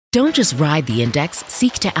Don't just ride the index,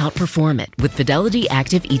 seek to outperform it with Fidelity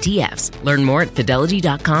Active ETFs. Learn more at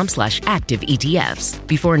fidelity.com/active ETFs.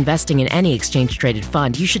 Before investing in any exchange-traded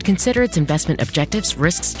fund, you should consider its investment objectives,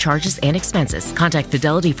 risks, charges, and expenses. Contact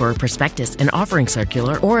Fidelity for a prospectus, an offering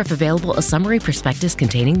circular, or if available, a summary prospectus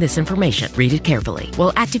containing this information. Read it carefully.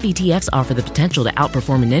 While active ETFs offer the potential to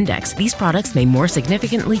outperform an index, these products may more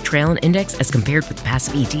significantly trail an index as compared with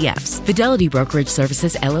passive ETFs. Fidelity Brokerage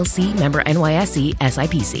Services, LLC, member NYSE,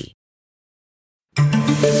 SIPC.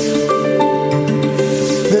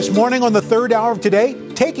 This morning on the third hour of Today,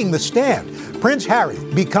 taking the stand. Prince Harry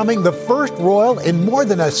becoming the first royal in more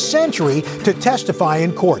than a century to testify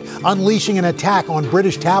in court, unleashing an attack on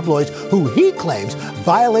British tabloids who he claims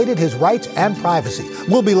violated his rights and privacy.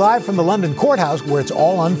 We'll be live from the London courthouse where it's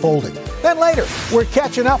all unfolding. Then later, we're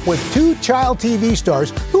catching up with two child TV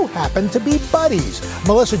stars who happen to be buddies.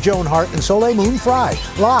 Melissa Joan Hart and Soleil Frye,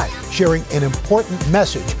 live, sharing an important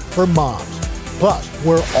message for moms. Plus,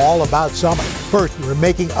 we're all about summer. First, we're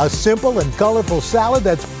making a simple and colorful salad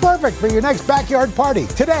that's perfect for your next backyard party.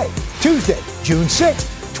 Today, Tuesday, June 6th,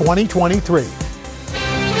 2023.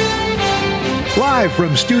 Live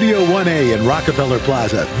from Studio 1A in Rockefeller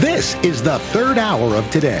Plaza, this is the third hour of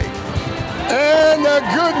Today. And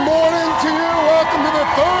good morning to you. Welcome to the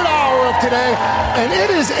third hour of Today. And it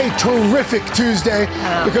is a terrific Tuesday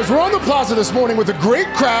because we're on the plaza this morning with a great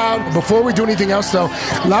crowd. Before we do anything else, though,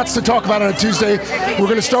 lots to talk about on a Tuesday. We're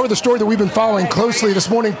going to start with a story that we've been following closely this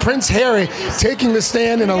morning. Prince Harry taking the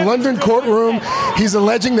stand in a London courtroom. He's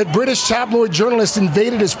alleging that British tabloid journalists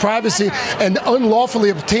invaded his privacy and unlawfully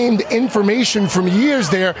obtained information from years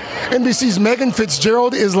there. NBC's Megan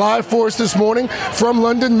Fitzgerald is live for us this morning from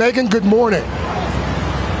London. Megan, good morning.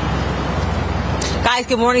 Guys,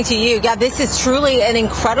 good morning to you. Yeah, this is truly an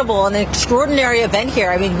incredible and extraordinary event here.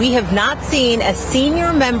 I mean, we have not seen a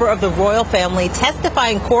senior member of the royal family testify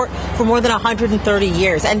in court for more than 130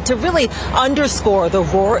 years. And to really underscore the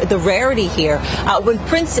rarity here, when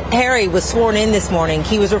Prince Harry was sworn in this morning,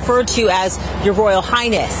 he was referred to as Your Royal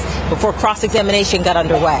Highness before cross-examination got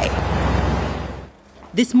underway.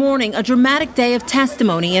 This morning, a dramatic day of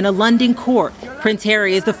testimony in a London court. Prince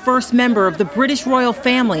Harry is the first member of the British royal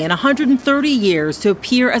family in 130 years to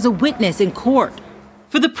appear as a witness in court.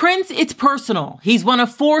 For the prince, it's personal. He's one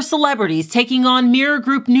of 4 celebrities taking on Mirror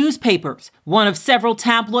Group newspapers, one of several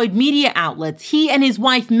tabloid media outlets he and his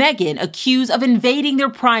wife Meghan accuse of invading their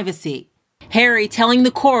privacy. Harry telling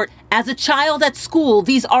the court, as a child at school,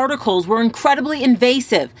 these articles were incredibly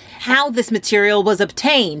invasive. How this material was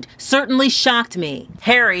obtained certainly shocked me.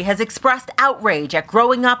 Harry has expressed outrage at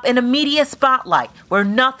growing up in a media spotlight where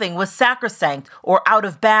nothing was sacrosanct or out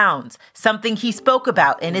of bounds, something he spoke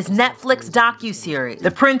about in his Netflix docuseries.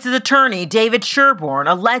 The prince's attorney, David Sherborne,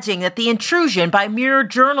 alleging that the intrusion by Mirror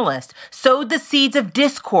journalists sowed the seeds of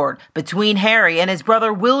discord between Harry and his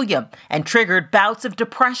brother William and triggered bouts of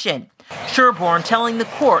depression. Sherborne telling the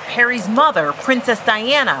court Harry's mother, Princess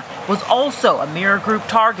Diana, was also a Mirror Group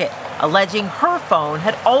target, alleging her phone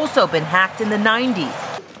had also been hacked in the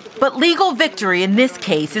 90s. But legal victory in this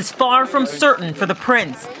case is far from certain for the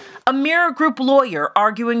prince. A Mirror Group lawyer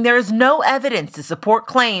arguing there is no evidence to support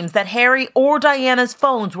claims that Harry or Diana's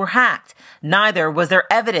phones were hacked. Neither was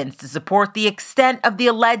there evidence to support the extent of the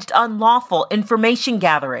alleged unlawful information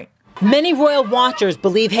gathering. Many royal watchers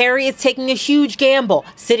believe Harry is taking a huge gamble,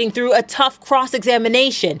 sitting through a tough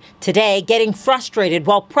cross-examination, today getting frustrated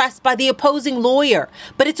while pressed by the opposing lawyer.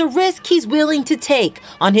 But it's a risk he's willing to take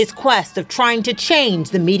on his quest of trying to change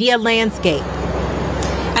the media landscape.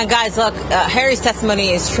 And guys, look, Harry's testimony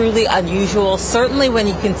is truly unusual, certainly when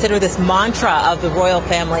you consider this mantra of the royal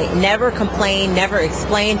family, never complain, never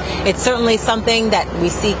explain. It's certainly something that we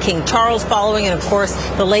see King Charles following and, of course,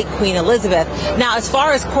 the late Queen Elizabeth. Now, as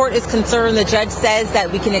far as court is concerned, the judge says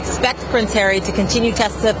that we can expect Prince Harry to continue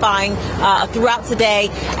testifying throughout today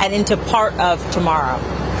and into part of tomorrow.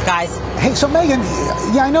 Guys. Hey, so Megan,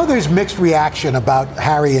 yeah, I know there's mixed reaction about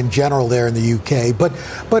Harry in general there in the UK, but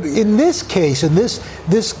in this case, in this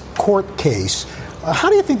court case, how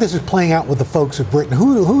do you think this is playing out with the folks of Britain?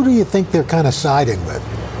 Who do you think they're kind of siding with?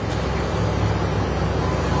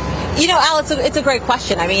 You know, Alex, it's a great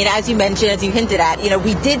question. I mean, as you mentioned, as you hinted at,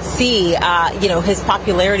 we did see, his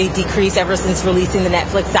popularity decrease ever since releasing the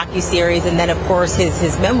Netflix docuseries and then, of course,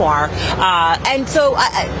 his memoir. And so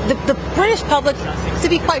the British public to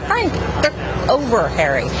be quite frank, they're over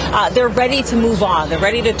Harry. They're ready to move on. They're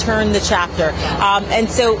ready to turn the chapter. And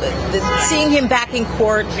so seeing him back in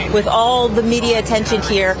court with all the media attention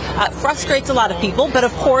here frustrates a lot of people. But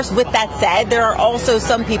of course, with that said, there are also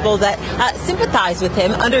some people that sympathize with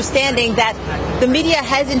him, understanding that the media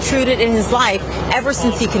has intruded in his life ever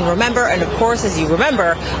since he can remember. And of course, as you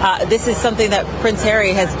remember, this is something that Prince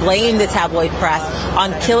Harry has blamed the tabloid press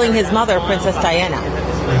on killing his mother, Princess Diana.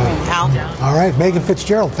 All right, Megan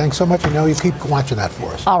Fitzgerald, thanks so much. I know you keep watching that for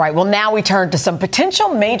us. All right, well, now we turn to some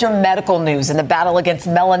potential major medical news in the battle against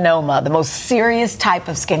melanoma, the most serious type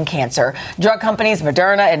of skin cancer. Drug companies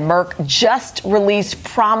Moderna and Merck just released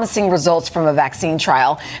promising results from a vaccine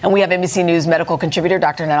trial. And we have NBC News medical contributor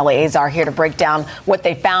Dr. Natalie Azar here to break down what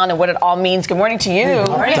they found and what it all means. Good morning to you. Good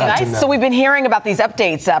morning, guys. So we've been hearing about these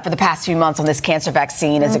updates for the past few months on this cancer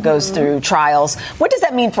vaccine as it goes through trials. What does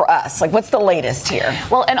that mean for us? Like, what's the latest here?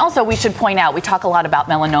 Well, and also we should point out, we talk a lot about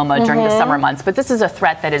melanoma during the summer months, but this is a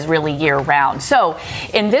threat that is really year-round. So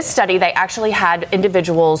in this study, they actually had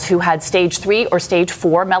individuals who had stage 3 or stage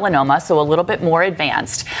 4 melanoma, so a little bit more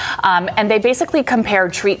advanced. And they basically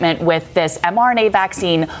compared treatment with this mRNA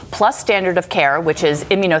vaccine plus standard of care, which is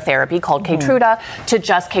immunotherapy called Keytruda, to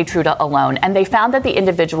just Keytruda alone. And they found that the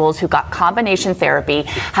individuals who got combination therapy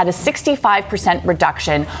had a 65%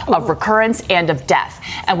 reduction of recurrence and of death.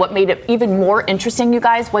 And what made it even more interesting, you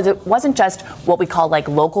guys, was it wasn't just what we call like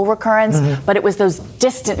local recurrence, but it was those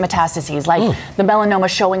distant metastases, like the melanoma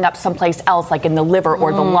showing up someplace else, like in the liver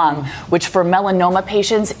or the lung, which for melanoma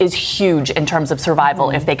patients is huge in terms of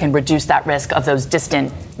survival if they can reduce that risk of those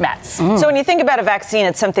distant mets. So when you think about a vaccine,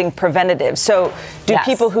 it's something preventative. So do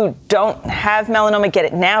people who don't have melanoma get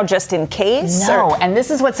it now just in case? No, and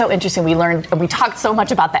this is what's so interesting. We learned, and we talked so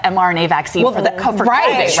much about the mRNA vaccine for COVID,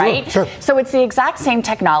 right? Sure. So it's the exact same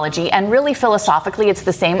technology, and really philosophically, it's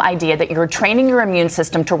the same idea that you're training your immune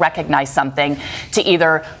system to recognize something, to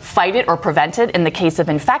either fight it or prevent it in the case of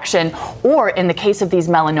infection, or in the case of these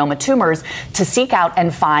melanoma tumors, to seek out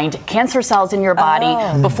and find cancer cells in your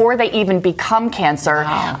body before they even become cancer.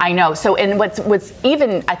 I know. So, and what's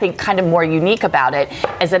even, I think, kind of more unique about it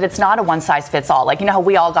is that it's not a one-size-fits-all. Like, you know how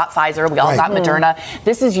we all got Pfizer, we all got Moderna.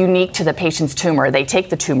 This is unique to the patient's tumor. They take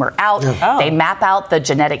the tumor out, they map out the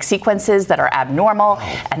genetic sequences that are abnormal,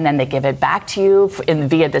 and then they give it back to you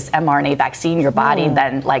via this mRNA vaccine. Your body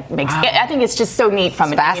then makes. I think it's just so neat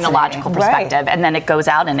from an immunological perspective, and then it goes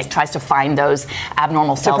out and it tries to find those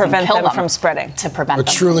abnormal cells to prevent and kill them from spreading. To prevent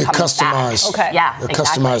them truly from coming customized. back. Yeah, a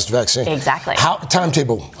customized vaccine. Exactly.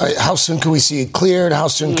 Timetable. How soon can we see it cleared? How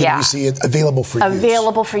soon can we see it available for use?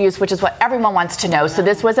 Available for use, which is what everyone wants to know. So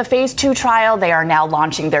this was a phase 2 trial. They are now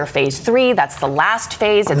launching their phase 3. That's the last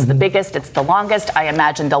phase. It's the biggest. It's the longest. I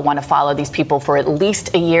imagine they'll want to follow these people for at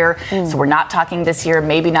least a year. So we're not talking this year,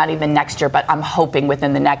 maybe not even next year, but I'm hoping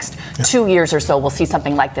within the next 2 years or so, we'll see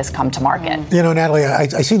something like this come to market. You know, Natalie, I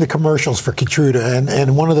seen the commercials for Keytruda,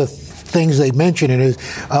 and one of the things they mention it is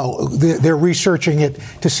they're researching it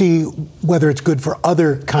to see whether it's good for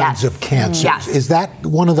other kinds of cancers. Yes. Is that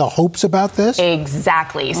one of the hopes about this?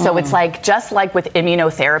 Exactly. So it's like, just like with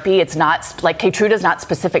immunotherapy, it's not like Keytruda is not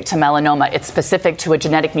specific to melanoma. It's specific to a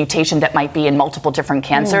genetic mutation that might be in multiple different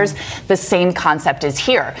cancers. The same concept is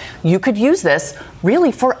here. You could use this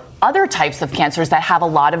really for other types of cancers that have a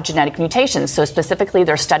lot of genetic mutations. So specifically,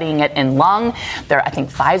 they're studying it in lung. I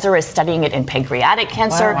think Pfizer is studying it in pancreatic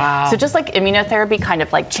cancer. Wow. So just like immunotherapy kind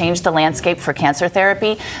of like changed the landscape for cancer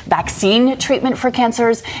therapy, vaccine treatment for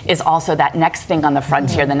cancers is also that next thing on the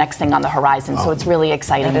frontier, the next thing on the horizon. So it's really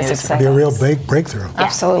exciting news. It'll be a real big breakthrough.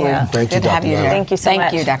 Absolutely. Yeah. Thank you, Good to have Dr. you here. Thank you so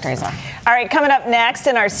much. Thank you, Dr. Azar. All right, coming up next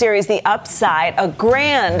in our series, The Upside, a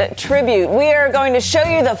grand tribute. We are going to show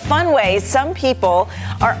you the fun ways some people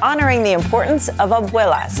are honoring the importance of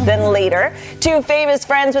Abuelas. Then later, two famous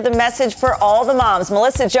friends with a message for all the moms.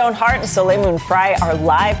 Melissa Joan Hart and Soleil Frye are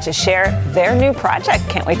live to share their new project.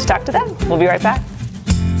 Can't wait to talk to them. We'll be right back.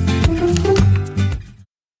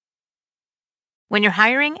 When you're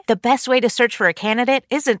hiring, the best way to search for a candidate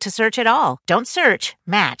isn't to search at all. Don't search,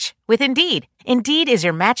 match with Indeed. Indeed is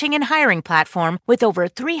your matching and hiring platform with over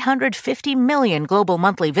 350 million global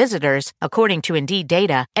monthly visitors, according to Indeed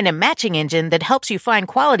data, and a matching engine that helps you find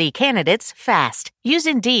quality candidates fast. Use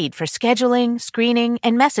Indeed for scheduling, screening,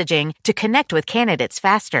 and messaging to connect with candidates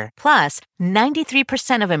faster. Plus,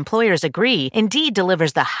 93% of employers agree Indeed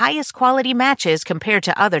delivers the highest quality matches compared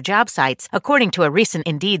to other job sites, according to a recent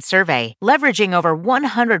Indeed survey. Leveraging over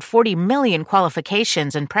 140 million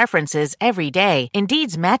qualifications and preferences every day,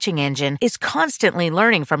 Indeed's matching engine is constantly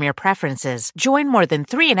learning from your preferences. Join more than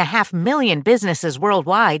 3.5 million businesses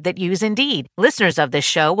worldwide that use Indeed. Listeners of this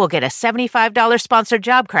show will get a $75 sponsored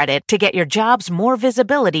job credit to get your jobs more more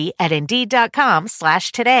visibility at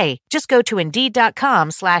Indeed.com/today. Just go to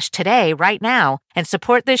Indeed.com/today right now and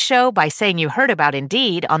support this show by saying you heard about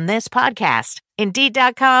Indeed on this podcast.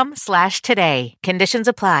 Indeed.com/today. Conditions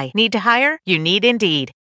apply. Need to hire? You need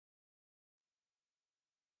Indeed.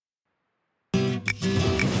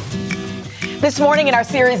 This morning in our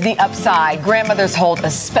series, The Upside, grandmothers hold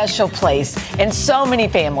a special place in so many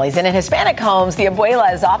families. And in Hispanic homes, the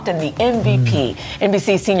abuela is often the MVP.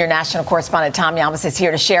 NBC senior national correspondent Tom Llamas is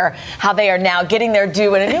here to share how they are now getting their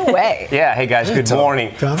due in a new way. Yeah, hey guys, good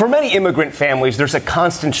morning. For many immigrant families, there's a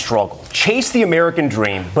constant struggle. Chase the American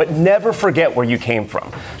dream, but never forget where you came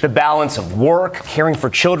from. The balance of work, caring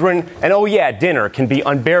for children, and oh yeah, dinner can be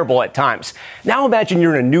unbearable at times. Now imagine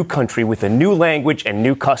you're in a new country with a new language and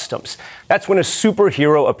new customs. That's when a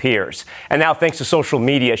superhero appears. And now, thanks to social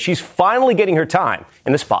media, she's finally getting her time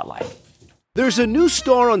in the spotlight. There's a new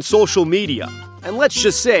star on social media, and let's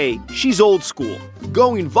just say she's old school,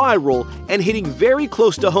 going viral and hitting very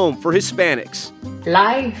close to home for Hispanics.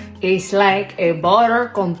 Life is like a butter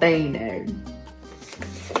container.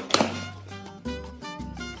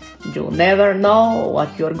 You never know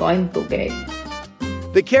what you're going to get.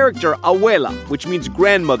 The character Abuela, which means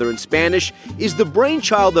grandmother in Spanish, is the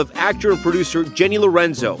brainchild of actor and producer Jenny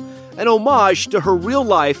Lorenzo, an homage to her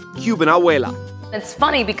real-life Cuban abuela. It's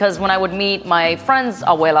funny because when I would meet my friends'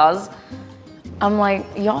 abuelas, I'm like,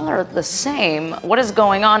 y'all are the same. What is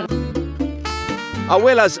going on?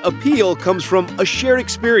 Abuela's appeal comes from a shared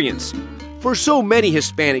experience. For so many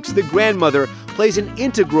Hispanics, the grandmother plays an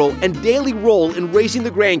integral and daily role in raising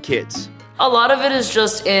the grandkids. A lot of it is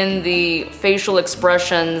just in the facial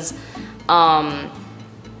expressions,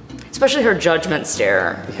 especially her judgment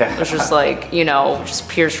stare. Yeah. It's just like, just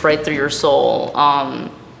pierced right through your soul.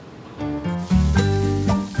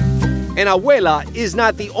 And Abuela is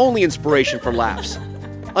not the only inspiration for laughs.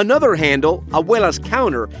 Another handle, Abuela's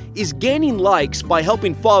Counter, is gaining likes by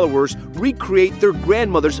helping followers recreate their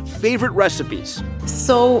grandmother's favorite recipes.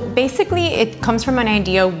 So basically, it comes from an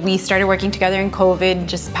idea. We started working together in COVID,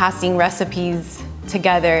 just passing recipes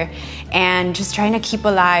together and just trying to keep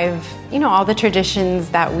alive, all the traditions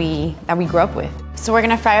that we grew up with. So we're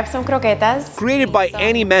gonna fry up some croquetas. Created by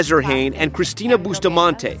Annie Mezerhain and Cristina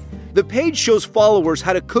Bustamante, the page shows followers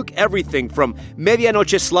how to cook everything from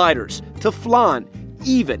medianoche sliders to flan,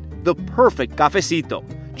 even the perfect cafecito,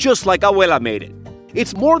 just like Abuela made it.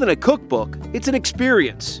 It's more than a cookbook, it's an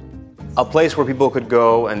experience. A place where people could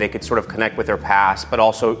go and they could sort of connect with their past, but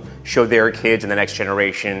also show their kids and the next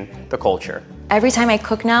generation the culture. Every time I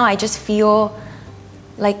cook now, I just feel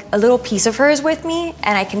like a little piece of her is with me,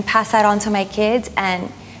 and I can pass that on to my kids,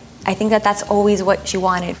 and I think that that's always what she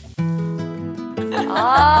wanted.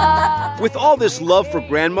 With all this love for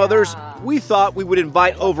grandmothers, we thought we would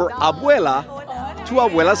invite over Abuela to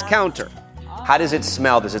Abuela's Counter. How does it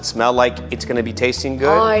smell? Does it smell like it's going to be tasting good?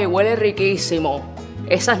 Ay, huele riquísimo.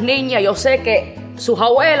 Esas niñas, yo sé que sus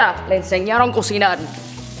abuelas le enseñaron a cocinar.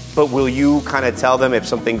 But will you kind of tell them if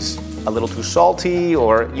something's a little too salty,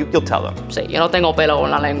 or you'll tell them? Sí, yo no tengo pelo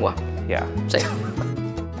en la lengua. Yeah. Sí.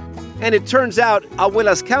 And it turns out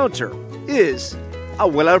Abuela's Counter is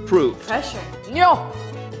Abuela approved. Pressure. No.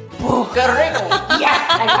 Qué rico. Yes,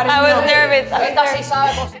 I was nervous.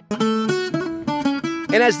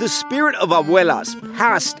 And as the spirit of Abuelas,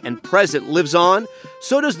 past and present, lives on,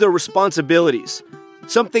 so does their responsibilities.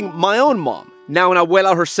 Something my own mom, now an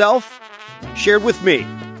Abuela herself, shared with me.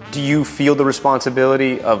 Do you feel the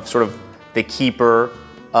responsibility of sort of the keeper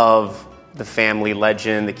of the family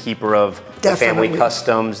legend, the keeper of the family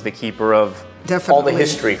customs, the keeper of all the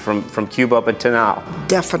history from Cuba up until now?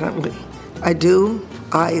 Definitely. I do.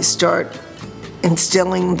 I start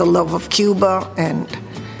instilling the love of Cuba and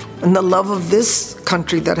the love of this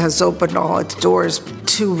country that has opened all its doors,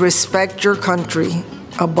 to respect your country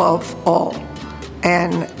above all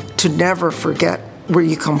and to never forget where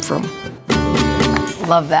you come from.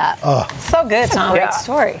 Love that. So good, Tom. Great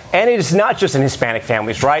story. And it is not just in Hispanic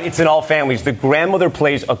families, right? It's in all families. The grandmother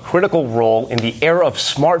plays a critical role in the era of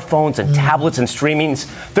smartphones and tablets and streamings.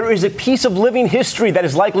 There is a piece of living history that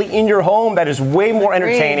is likely in your home that is way more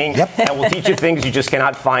entertaining and will teach you things you just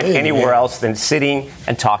cannot find anywhere else than sitting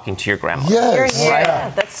and talking to your grandma. Yes. Right? Yeah,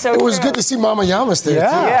 that's so It was good to see Mama Llamas there, too.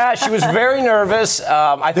 Yeah, she was very nervous.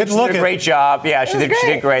 I think she did a great job. Yeah, she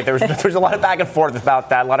did great. There was a lot of back and forth about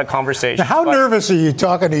that, a lot of conversation. Now, how nervous are you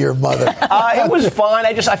talking to your mother? It was fun.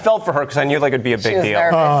 I felt for her because I knew like it'd be a big deal.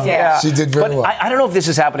 Yeah. She did very well. I don't know if this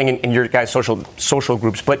is happening in your guys' social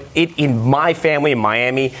groups, but in my family in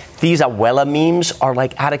Miami, these Abuela memes are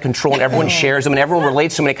like out of control, and everyone shares them, and everyone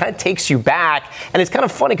relates to them, and it kind of takes you back. And it's kind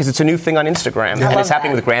of funny because it's a new thing on Instagram. And it's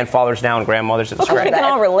happening with grandfathers now and grandmothers. It's great. We can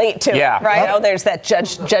all relate to it, right? Yep. Oh, there's that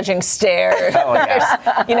judging stare. Oh,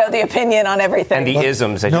 yeah. There's, the opinion on everything. And the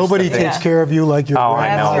isms. Nobody takes care of you like your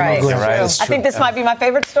grandma. That's right. I think this might be my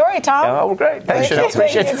favorite story, Tom. Oh, great. Thank you.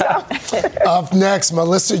 Appreciate that. Up next,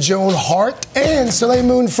 Melissa Joan Hart and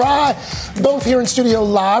Soleil Frye, both here in studio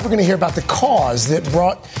live. We're going to hear about the cause that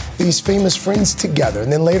brought these famous friends together.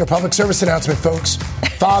 And then later, public service announcement, folks.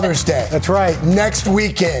 Father's Day. That's right. Next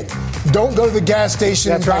weekend. Don't go to the gas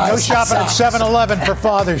station. That's right. No shopping at 7-Eleven for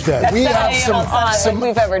Father's Day. We have some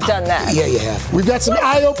we've ever done that. Yeah, you have. We've got some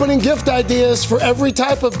eye-opening gift ideas for every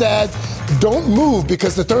type of dad. Don't move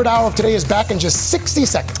because the third hour of today is back in just 60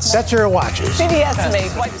 seconds. Set your watches. CBS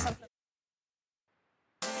made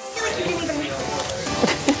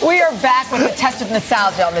We are back with a test of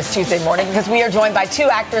nostalgia on this Tuesday morning because we are joined by two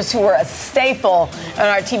actors who were a staple on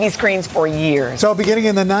our TV screens for years. So beginning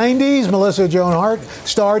in the 90s, Melissa Joan Hart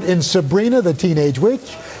starred in Sabrina the Teenage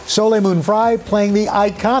Witch. Soleil Frye playing the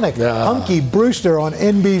iconic Punky Brewster on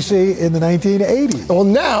NBC in the 1980s. Well,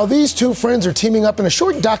 now these two friends are teaming up in a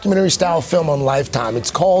short documentary-style film on Lifetime. It's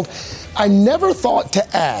called I Never Thought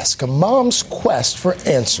to Ask, a Mom's Quest for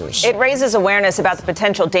Answers. It raises awareness about the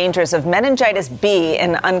potential dangers of meningitis B,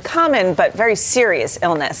 an uncommon but very serious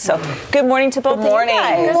illness. So good morning to both of you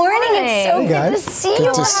guys. Good morning. It's so good to see you.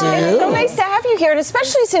 Good to see you. It's so nice to have you here, and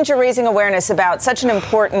especially since you're raising awareness about such an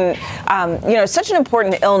important,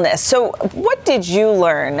 illness. So what did you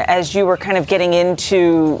learn as you were kind of getting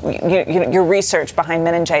into your research behind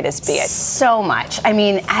meningitis B? So much. I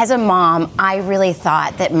mean, as a mom, I really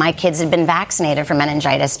thought that my kids had been vaccinated for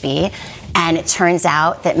meningitis B. And it turns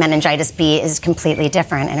out that meningitis B is completely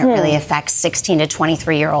different, and it really affects 16 to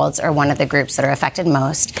 23-year-olds are one of the groups that are affected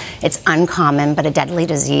most. It's uncommon, but a deadly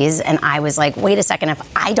disease. And I was like, wait a second, if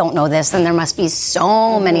I don't know this, then there must be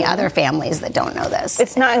so many other families that don't know this.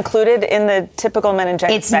 It's not included in the typical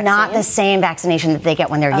meningitis vaccine? It's not the same vaccination that they get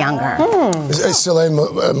when they're younger.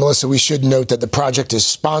 Soleil, Melissa, we should note that the project is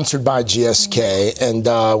sponsored by GSK,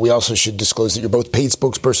 and we also should disclose that you're both paid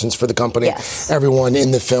spokespersons for the company. Yes. Everyone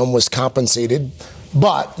in the film was compensated.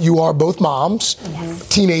 But you are both moms,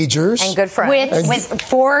 teenagers. And good friends. With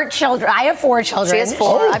 4 children. I have 4 children. She has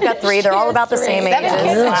 4. I've got 3. They're all about the same age.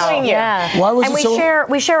 Yeah. Why was and it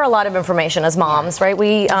we share a lot of information as moms, right?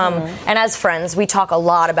 We and as friends, we talk a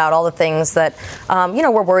lot about all the things that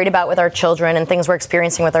we're worried about with our children and things we're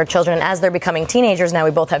experiencing with our children as they're becoming teenagers. Now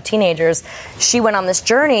we both have teenagers. She went on this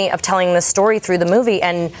journey of telling this story through the movie,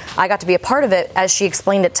 and I got to be a part of it as she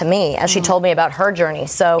explained it to me, as she told me about her journey.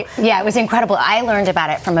 So yeah, it was incredible. I learned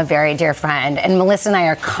about it from a very dear friend, and Melissa and I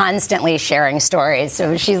are constantly sharing stories.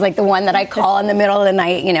 So she's like the one that I call in the middle of the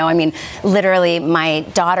night. Literally my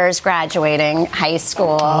daughter's graduating high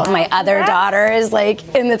school. My other daughter is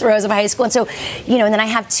like in the throes of high school. And so, and then I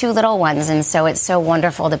have 2 little ones. And so it's so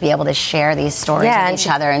wonderful to be able to share these stories with each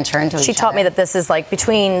other and turn to each other. She taught me that this is like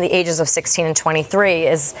between the ages of 16 and 23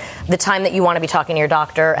 is the time that you want to be talking to your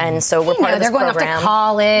doctor. And so we're part of this they're going program. off to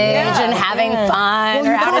college and having fun.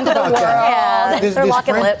 They're out into the world. They're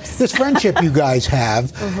locking lips. This friendship you guys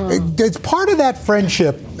have, it's part of that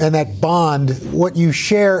friendship and that bond, what you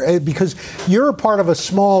share, because you're a part of a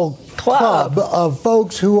small club of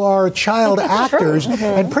folks who are child actors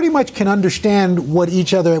and pretty much can understand what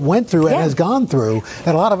each other went through and has gone through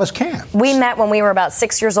that a lot of us can't. We met when we were about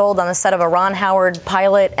 6 years old on the set of a Ron Howard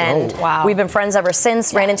pilot, and we've been friends ever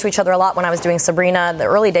since. Ran into each other a lot when I was doing Sabrina in the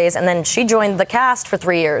early days, and then she joined the cast for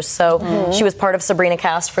 3 years. So she was part of Sabrina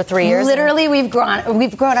cast for 3 years. Literally, we've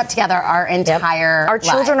grown up together our entire Our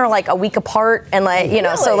children are like a week apart, and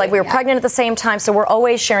so we were pregnant at the same time. So we're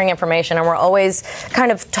always sharing information, and we're always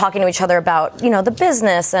kind of talking to each other about the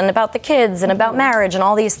business and about the kids and about marriage and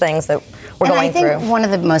all these things that we're going through. I think one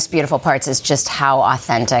of the most beautiful parts is just how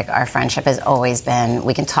authentic our friendship has always been.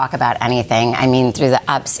 We can talk about anything. I mean, through the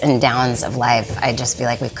ups and downs of life, I just feel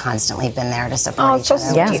like we've constantly been there to support each other.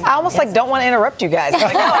 I almost don't want to interrupt you guys. I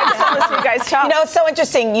just want to listen to you guys talk. It's so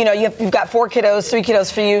interesting. You've got 4 kiddos, 3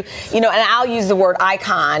 kiddos for you. And I'll use the word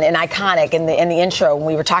icon and iconic in the intro when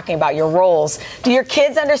we were talking about your roles. Do your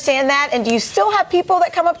kids understand that? And do you still have people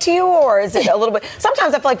that come up to you, or is it a little bit?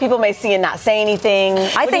 Sometimes I feel like people may see and not say anything.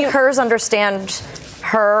 I think hers understand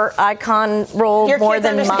her icon role more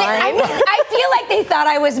than mine. I feel like they thought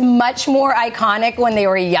I was much more iconic when they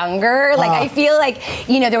were younger. Like, I feel like,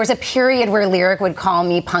 there was a period where Lyric would call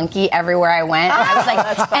me Punky everywhere I went. And I was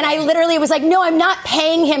like, and I literally was like, no, I'm not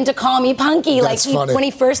paying him to call me Punky. That's funny. When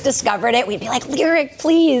he first discovered it, we'd be like, Lyric,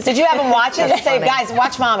 please. Did you have him watch it and say, guys,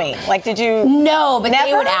 watch mommy? Like, did you? No, but Never?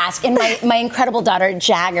 they would ask. And my incredible daughter,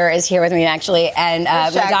 Jagger, is here with me, actually. And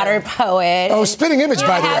my daughter, Poet. Oh, spitting image,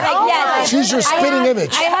 by the way. Yes. She's your spitting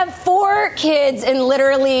image. I have 4 kids, and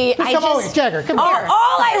literally, Jagger, come here.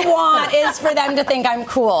 All I want is for them to think I'm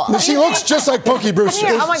cool. She looks just like Punky Brewster.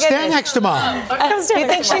 Oh my Stand next to Mom. Do you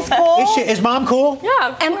think she's cool? Is Mom cool? Yeah,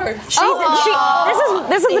 of course.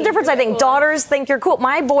 This is the difference, I think. Daughters think you're cool.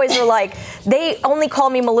 My boys are like, they only call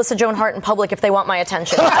me Melissa Joan Hart in public if they want my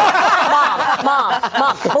attention.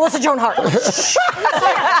 Mom, Melissa Joan Hart.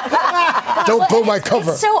 Don't pull my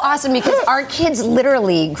cover. It's so awesome because our kids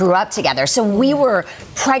literally grew up together. So we were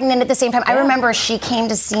pregnant at the same time. I remember she came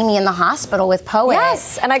to see me in the hospital with Poet.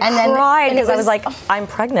 Yes, and I cried because I was like, I'm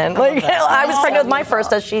pregnant. Like, I was pregnant with my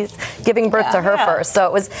first as she's giving birth to her first. So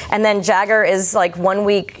it was, and then Jagger is like 1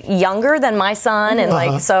 week younger than my son, and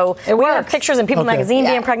like, so we have pictures in People magazine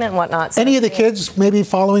being pregnant and whatnot. So. Any of the kids maybe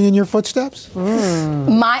following in your footsteps?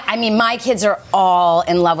 My kids are all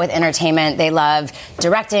in love with entertainment. They love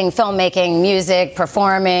directing, filmmaking, music,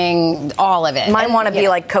 performing, all of it. Mine want to be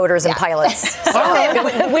like coders and pilots.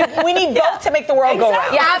 we need both to make the world go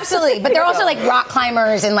round. Yeah, absolutely. But they're also like rock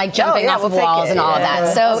climbers and like jumping off of walls and all of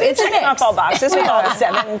that. So it's a mix. Off all boxes. We all have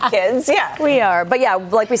 7 kids. Yeah, we are. But yeah,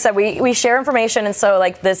 like we said, we share information, and so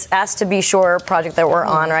like this Ask to Be Sure project that we're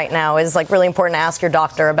on right now is like really important to ask your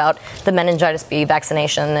doctor about the meningitis B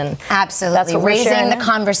vaccination, and absolutely that's what raising the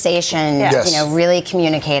conversation. Yes. Really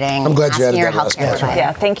communicating. I'm glad you added your that last healthcare provider.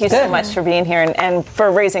 Yeah, thank you so much for being here and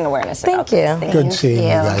for raising awareness. Thank you. Good seeing you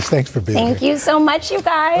guys. Thanks for being here. Thank you so much, you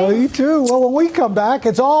guys. Oh, you too. Well, when we come back,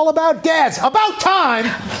 it's all about dads. About time!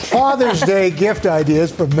 Father's Day gift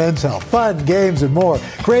ideas from Men's Health. Fun, games, and more.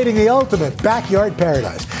 Creating the ultimate backyard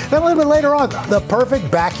paradise. Then a little bit later on, the perfect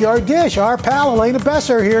backyard dish. Our pal Elena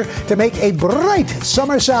Besser here to make a bright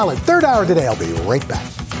summer salad. 3rd hour today. I'll be right back.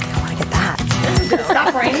 I want to get that.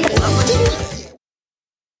 Stop raining.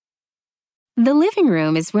 The living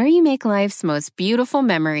room is where you make life's most beautiful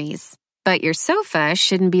memories. But your sofa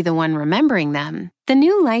shouldn't be the one remembering them. The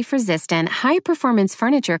new life-resistant, high-performance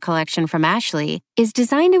furniture collection from Ashley is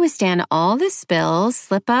designed to withstand all the spills,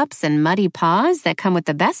 slip-ups, and muddy paws that come with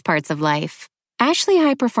the best parts of life. Ashley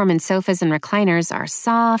high-performance sofas and recliners are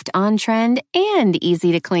soft, on-trend, and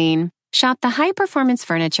easy to clean. Shop the high-performance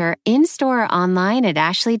furniture in-store or online at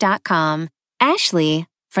ashley.com. Ashley,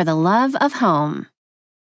 for the love of home.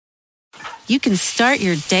 You can start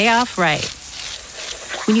your day off right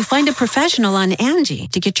when you find a professional on Angie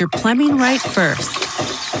to get your plumbing right first.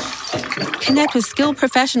 Connect with skilled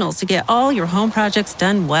professionals to get all your home projects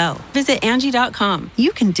done well. Visit Angie.com.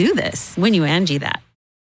 You can do this when you Angie that.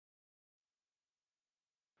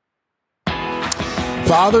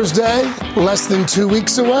 Father's Day, less than 2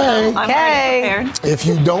 weeks away. Okay. If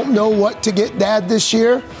you don't know what to get Dad this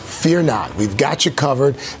year, fear not. We've got you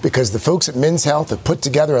covered because the folks at Men's Health have put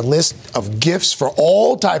together a list of gifts for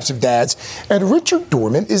all types of dads. And Richard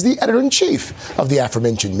Dorman is the editor-in-chief of the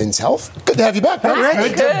aforementioned Men's Health. Good to have you back, man.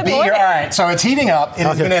 Good to be here. All right, so it's heating up. It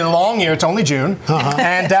has been a long year. It's only June.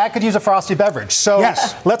 And Dad could use a frosty beverage. So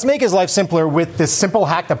let's make his life simpler with this simple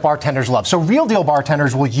hack that bartenders love. So real deal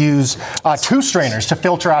bartenders will use 2 strainers to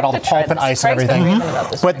filter out all the pulp and ice and everything.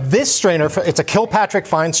 But this strainer, it's a Kilpatrick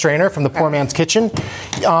fine strainer from the Poor Man's Kitchen,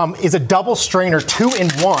 is a double strainer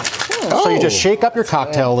 2-in-1. So you just shake up your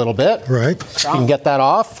cocktail a little bit. Right. You can get that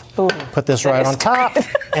off. Put this right on top,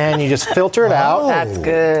 and you just filter it out. That's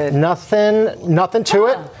good. Nothing to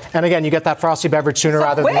it. And again, you get that frosty beverage sooner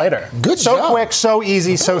rather than later. Good so job. Quick, so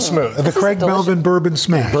easy, so smooth. The Craig Melvin Bourbon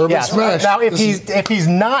Smash. Smash. Now, if he's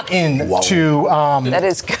not into that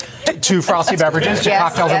is good. to frosty beverages, to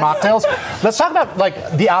cocktails and mocktails, let's talk about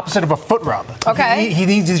like the opposite of a foot rub. Okay. He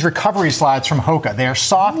needs these recovery slides from Hoka. They are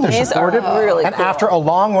soft, they're supportive, really and cool. after a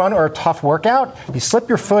long run or a tough workout, you slip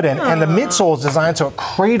your foot in, and the midsole is designed so it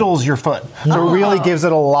cradles your foot. So it really gives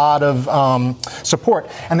it a lot of support.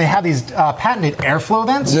 And they have these patented airflow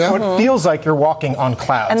vents, so it feels like you're walking on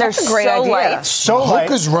clouds. And they're so light. So light.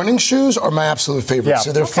 Hoka's running shoes are my absolute favorite.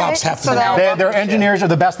 So their flops have to be Their engineers are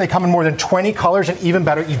the best. They come in more than 20 colors, and even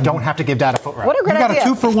better, you don't have to give Dad a foot rub. What a great idea.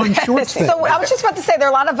 You got a 2-for-1 shorts thing. So I was just about to say, there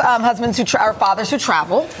are a lot of husbands or fathers who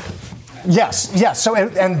travel. Yes. So,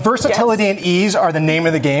 and versatility and ease are the name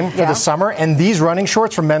of the game for the summer. And these running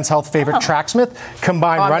shorts from Men's Health favorite Tracksmith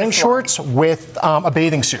combine running shorts with a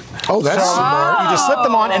bathing suit. Oh, that's smart. You just slip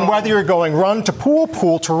them on, and whether you're going run to pool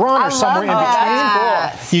to run, or somewhere in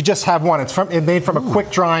between, you just have one. It's made from a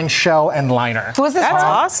quick drying shell and liner. Who is this? That's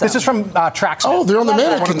awesome. This is from Tracksmith. Oh, they're on the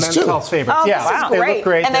mannequins one of Men's too. Health's favorites. Oh, Yeah, this is they look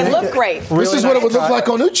great. And they look great. Really this is what it would look like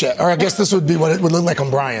on Uche. Or I guess this would be what it would look like on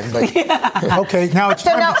Brian. But. Okay, now it's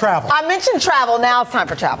time to travel. I mentioned travel. Now it's time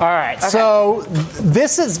for travel. All right. Okay. So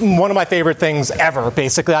this is one of my favorite things ever,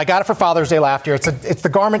 basically. I got it for Father's Day last year. It's the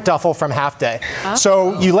garment duffel from Half Day. Oh.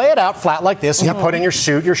 So you lay it out flat like this. You put in your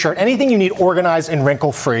suit, your shirt, anything you need organized and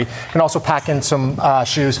wrinkle-free. You can also pack in some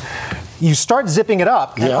shoes. You start zipping it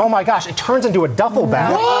up, and oh my gosh, it turns into a duffel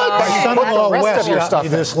bag. What? You put the rest of your stuff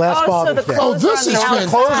in. This last Father's Day. Oh, this is fantastic. The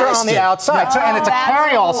clothes are on the outside, and it's a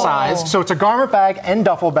carry-all size, so it's a garment bag and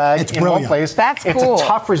duffel bag in one place. That's It's a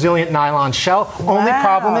tough, resilient nylon shell. Only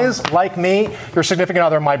problem is, like me, your significant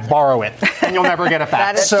other might borrow it, and you'll never get it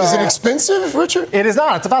back. Is it expensive, Richard? It is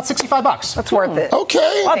not. It's about $65. That's worth it.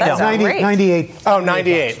 Okay. Oh, that's 98. Oh,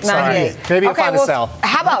 98. Sorry. Maybe you'll find a sale.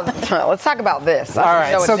 How about, let's talk about this. All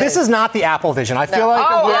right, so this is not the Apple Vision. I feel like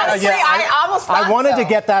I almost thought I wanted to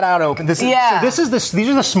get that out open. These are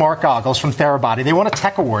the smart goggles from Therabody. They won a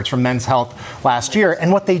tech awards from Men's Health last year,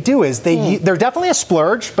 and what they do is they're definitely a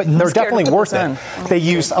splurge, but they're definitely worth it. They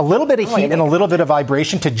use a little bit of heat and a little bit of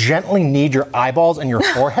vibration to gently knead your eyeballs and your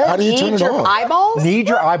forehead. How do you turn it on? Eyeballs? Knead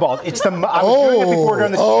your eyeballs. It's the I was doing it before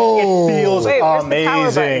during the it feels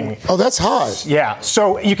amazing. Oh, that's hot. Yeah,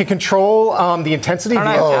 so you can control the intensity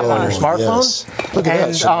via tap on your smartphone. Yes. Look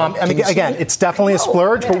at that. I mean, again, it's definitely a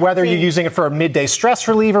splurge, but whether you're using it for a midday stress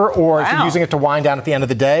reliever or if you're using it to wind down at the end of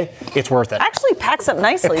the day, it's worth it. Actually packs up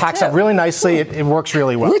nicely. It packs up really nicely. It works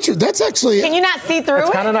really well. Richard, that's actually. Can you not see through it? It's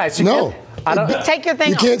kind of nice. No. Take your thing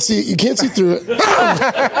you off. Can't see. You can't see through it.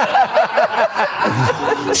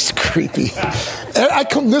 It's creepy. I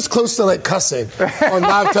come this close to like cussing on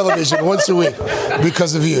live television once a week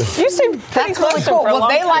because of you. You seem pretty close. Cool. Well,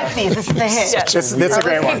 they like these. This is the hit. This is a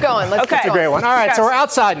great one. Keep going. Let's It's a great one. All right, so we're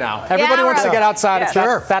outside now. Everybody wants to get outside. It's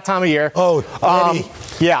that time of year. Oh,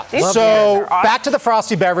 yeah. So back to the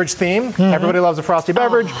frosty beverage theme. Everybody loves a frosty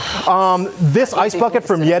beverage. This ice bucket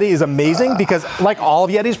from Yeti is amazing because, like all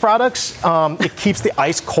of Yeti's products, it keeps the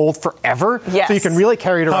ice cold forever. Yes. So you can really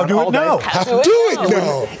carry it around all day. How do it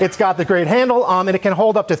now? It's got the great handle, and it can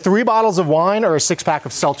hold up to 3 bottles of wine or a 6-pack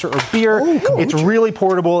of seltzer or beer. It's really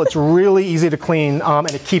portable. It's really easy to clean, and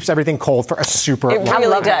it keeps everything cold for a super long time. It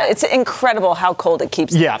really does. It's incredible how cold it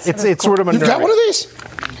keeps. Yeah, it's sort of a. You've got one of these?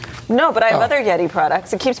 No, but I have other Yeti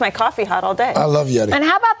products. It keeps my coffee hot all day. I love Yeti. And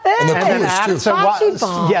how about this? And the coolers,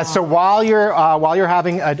 too. So while you're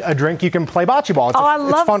having a drink, you can play bocce ball.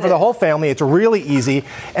 It's fun for the whole family. It's really easy.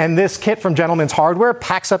 And this kit from Gentleman's Hardware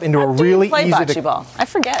packs up into a really easy bocce ball? I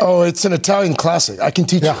forget. Oh, it's an Italian classic. I can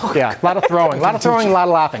teach you. Yeah, a lot of throwing, a lot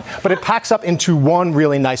of laughing. But it packs up into one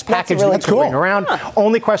really nice package that you can bring around.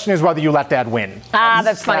 Only question is whether you let Dad win.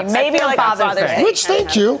 That's funny. Maybe on Father's Day. Rich,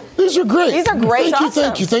 thank you. These are great. These are great.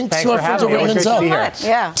 Thank you. Thanks to our friends over at Men's Health.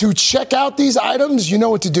 Yeah. To check out these items, you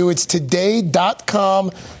know what to do. It's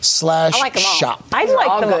today.com/shop. I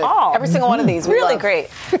like them all. Every single one of these. Really great.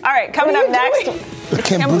 All right, coming up next.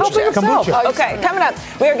 Kombucha. Okay, coming up,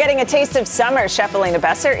 we are getting a taste of summer. Chef Elena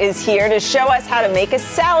Besser is here to show us how to make a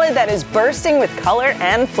salad that is bursting with color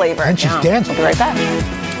and flavor. And she's dancing. We'll be right back.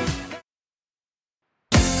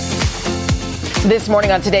 This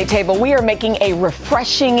morning on Today Table, we are making a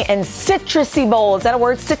refreshing and citrusy bowl. Is that a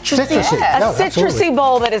word? Citrusy? A citrusy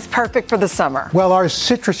bowl that is perfect for the summer. Well, our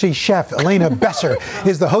citrusy chef, Elena Besser,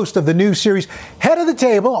 is the host of the new series, Head of the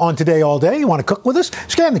Table, on Today All Day. You want to cook with us?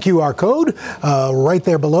 Scan the QR code right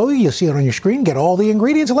there below you. You'll see it on your screen. Get all the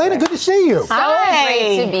ingredients. Elena, good to see you. So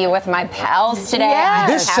great to be with my pals today. Yes.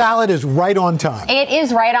 This salad is right on time. It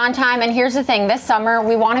is right on time. And here's the thing. This summer,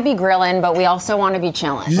 we want to be grilling, but we also want to be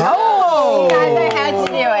chilling. Oh! I had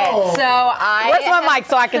to do it. So Where's my mic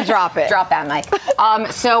so I can drop it? Drop that mic.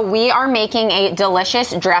 So we are making a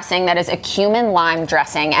delicious dressing that is a cumin lime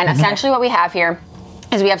dressing. And essentially what we have here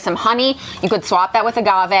is we have some honey. You could swap that with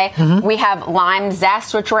agave. We have lime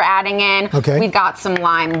zest, which we're adding in. Okay. We've got some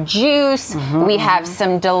lime juice. We have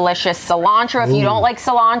some delicious cilantro. If you don't like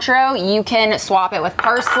cilantro, you can swap it with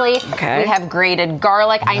parsley. Okay. We have grated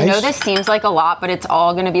garlic. I know this seems like a lot, but it's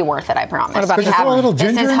all going to be worth it, I promise. What about this? A little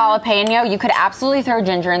ginger? This is jalapeno. You could absolutely throw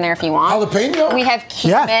ginger in there if you want. Jalapeno? We have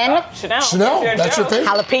cumin. Chanel, that's your favorite?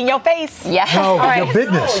 Jalapeno face. Yeah. No, your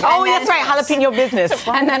business. Oh, that's right. Jalapeno business.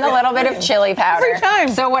 And then a little bit of chili powder. Every time.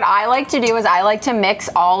 time. So what I like to do is I like to mix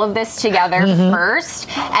all of this together first,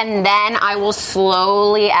 and then I will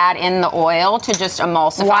slowly add in the oil to just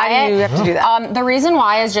emulsify it. Why do you have to do that? The reason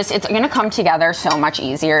why is just it's going to come together so much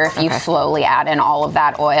easier if you slowly add in all of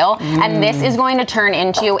that oil. And this is going to turn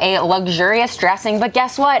into a luxurious dressing. But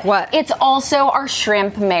guess what? What? It's also our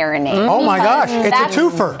shrimp marinade. Oh my gosh, it's a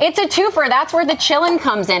twofer. It's a twofer. That's where the chillin'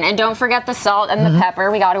 comes in. And don't forget the salt and the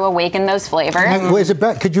pepper. We got to awaken those flavors. And is it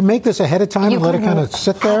could you make this ahead of time and let it kind of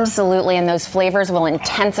sit there? Absolutely, and those flavors will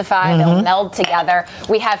intensify. They'll meld together.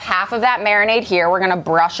 We have half of that marinade here. We're going to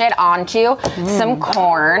brush it onto some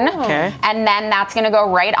corn. Okay. And then that's going to go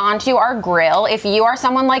right onto our grill. If you are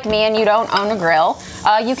someone like me and you don't own a grill,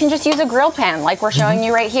 you can just use a grill pan like we're showing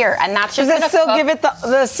you right here. And that's just Does it still give it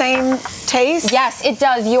the same taste? Yes, it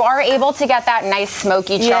does. You are able to get that nice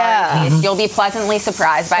smoky char taste. You'll be pleasantly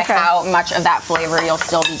surprised by how much of that flavor you'll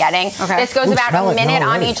still be getting. This goes about a minute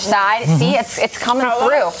on each side. See, it's coming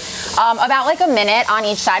through. About like a minute on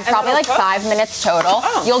each side, probably like 5 minutes total.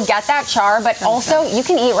 You'll get that char, but also you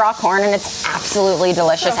can eat raw corn and it's absolutely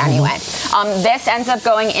delicious anyway. This ends up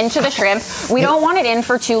going into the shrimp. We don't want it in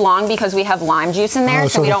for too long because we have lime juice in there,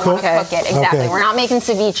 so we don't want to cook it. Exactly. We're not making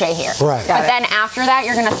ceviche here. Right. But then after that,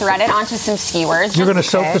 you're going to thread it onto some skewers. You're going to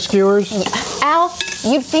soak the skewers? Al,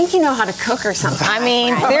 you'd think you know how to cook or something. I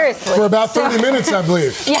mean, seriously. For about 30 minutes, I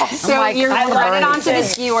believe. Yeah, so you're going to thread it onto the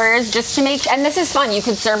skewers just to make, and this is fun. You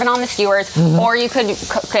could serve it on the skewers, or you could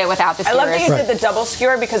cook it without the skewers. I love that you did the double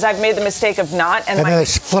skewer because I've made the mistake of not. And then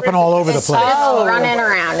it's flipping all over the place. Just running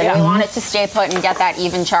around, and we want it to stay put and get that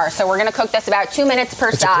even char. So we're going to cook this about 2 minutes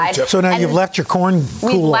per side. So now you've left your corn cool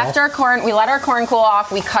We off. We let our corn cool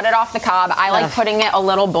off. We cut it off the cob. I like putting it a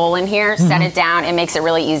little bowl in here, set it down. It makes it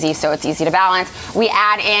really easy, so it's easy to balance. We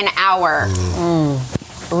add in our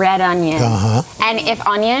red onion. And if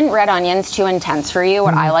red onion's too intense for you,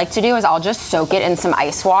 what I like to do is I'll just soak it in some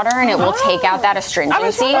ice water and it will take out that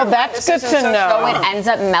astringency. That's good to know. So it ends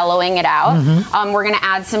up mellowing it out. We're going to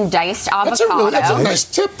add some diced avocado. That's a nice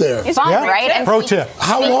tip there. It's fun, right? And Pro tip.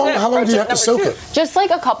 How long do you have to soak it? Just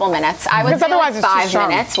like a couple minutes. I would say otherwise like 5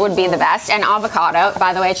 minutes would be the best. And avocado,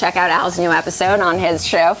 by the way, check out Al's new episode on his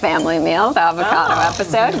show, Family Meal, the avocado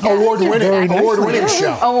episode. Award-winning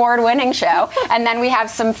show. Award-winning show. And then we have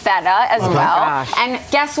some feta as well. And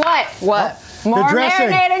guess what? What? More dressing.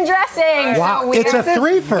 marinade and dressing. Wow, So it's a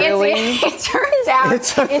threefer. It turns out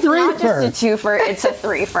it's a not threefer. just a twofer, it's a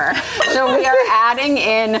threefer. So we are adding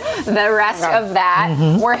in the rest of that.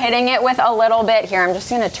 We're hitting it with a little bit here. I'm just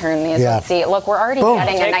going to turn these and see. Look, we're already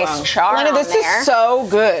getting a nice char on this there. is so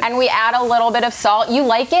good. And we add a little bit of salt. You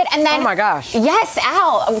like it? And then, oh my gosh. Yes,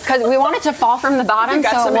 Al, because we want it to fall from the bottom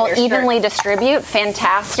so it will evenly distribute.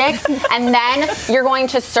 Fantastic. And then you're going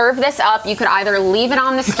to serve this up. You could either leave it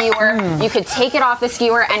on the skewer, you could take it off the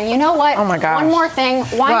skewer, and you know what? Oh my gosh. One more thing.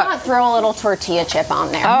 Why not throw a little tortilla chip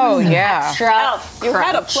on there? Oh yeah. Extra You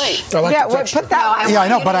had a crunch. plate. I like the texture. put that. Yeah, I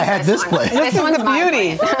know, but I had this plate. This is the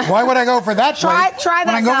beauty. Why would I go for that plate Try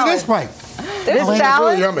when I that go for salad. this plate? This It's salad.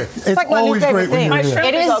 really yummy. It's like my new always favorite great when thing. you're My here. shrimp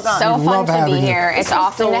It is all gone. so We fun love to be having you. here. It's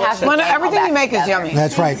awesome to have you. Everything you make is yummy.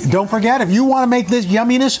 That's right. Don't forget, if you want to make this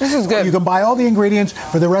yumminess, This is good. you can buy all the ingredients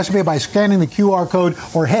for the recipe by scanning the QR code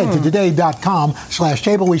or head to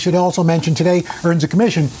today.com/table. We should also mention today earns a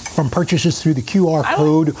commission from purchases through the QR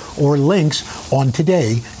code or links on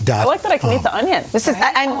today.com. I like that I can eat the onion. This is and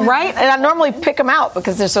I normally pick them out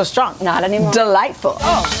because they're so strong. Not anymore. Delightful.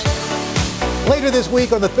 Later this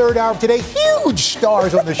week on the third hour of Today, huge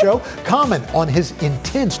stars on the show comment on his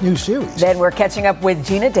intense new series. Then we're catching up with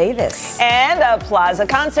Gina Davis. And a Plaza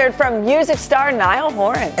concert from music star Niall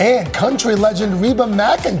Horan. And country legend Reba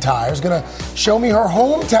McEntire is going to show me her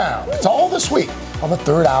hometown. It's all this week on the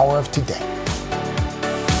third hour of Today.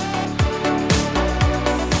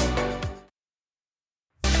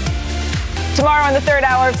 Tomorrow on the third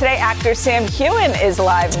hour of Today, actor Sam Heughan is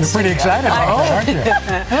live. You're pretty excited about that, aren't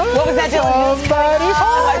you? What was that, Dylan?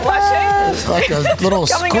 Am I blushing? It's like a little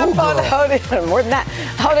Coming up on schoolgirl. Hoden, more than that.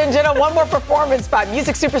 Hoden, Jenna, one more performance by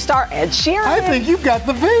music superstar Ed Sheeran. I think you've got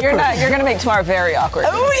the vapor. You're going to make tomorrow very awkward.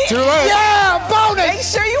 Too late. Yeah, bonus. Make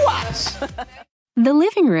sure you watch. The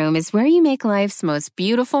living room is where you make life's most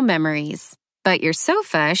beautiful memories. But your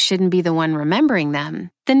sofa shouldn't be the one remembering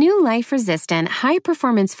them. The new life-resistant,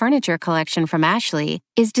 high-performance furniture collection from Ashley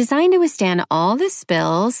is designed to withstand all the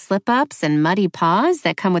spills, slip-ups, and muddy paws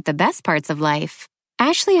that come with the best parts of life.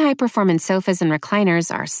 Ashley high-performance sofas and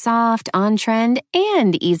recliners are soft, on-trend,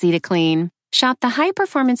 and easy to clean. Shop the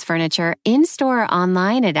high-performance furniture in-store or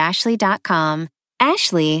online at ashley.com.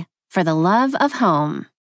 Ashley, for the love of home.